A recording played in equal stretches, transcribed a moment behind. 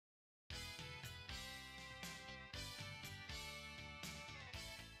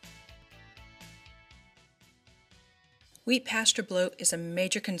Wheat pasture bloat is a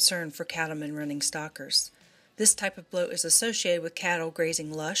major concern for cattlemen running stockers. This type of bloat is associated with cattle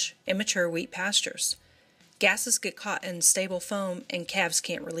grazing lush, immature wheat pastures. Gases get caught in stable foam and calves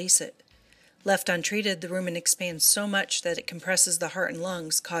can't release it. Left untreated, the rumen expands so much that it compresses the heart and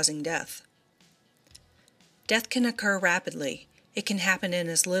lungs, causing death. Death can occur rapidly. It can happen in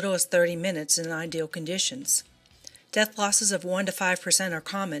as little as 30 minutes in ideal conditions. Death losses of 1 to 5% are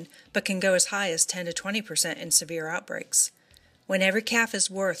common, but can go as high as 10 to 20% in severe outbreaks. When every calf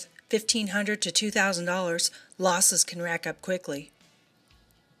is worth $1,500 to $2,000, losses can rack up quickly.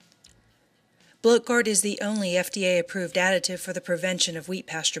 Bloat Guard is the only FDA-approved additive for the prevention of wheat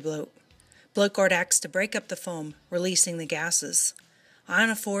pasture bloat. Bloat Guard acts to break up the foam, releasing the gases.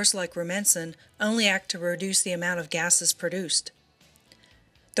 Ionophores like rumensin only act to reduce the amount of gases produced.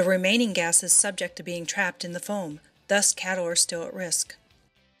 The remaining gas is subject to being trapped in the foam, thus cattle are still at risk.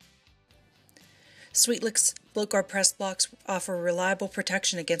 SWEETLIX Bloat Guard pressed blocks offer reliable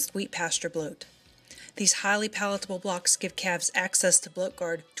protection against wheat pasture bloat. These highly palatable blocks give calves access to Bloat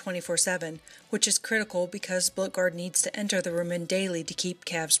Guard 24/7, which is critical because Bloat Guard needs to enter the rumen daily to keep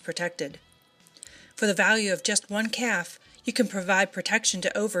calves protected. For the value of just one calf, you can provide protection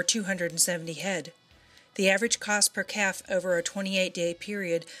to over 270 head. The average cost per calf over a 28-day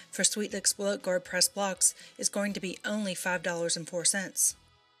period for SWEETLIX Bloat Guard pressed blocks is going to be only $5.04.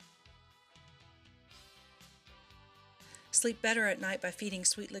 Sleep better at night by feeding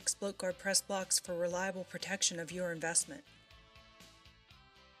SWEETLIX Bloat Guard pressed blocks for reliable protection of your investment.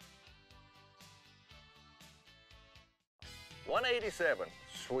 $187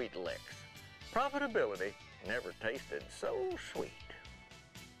 SWEETLIX. Profitability never tasted so sweet.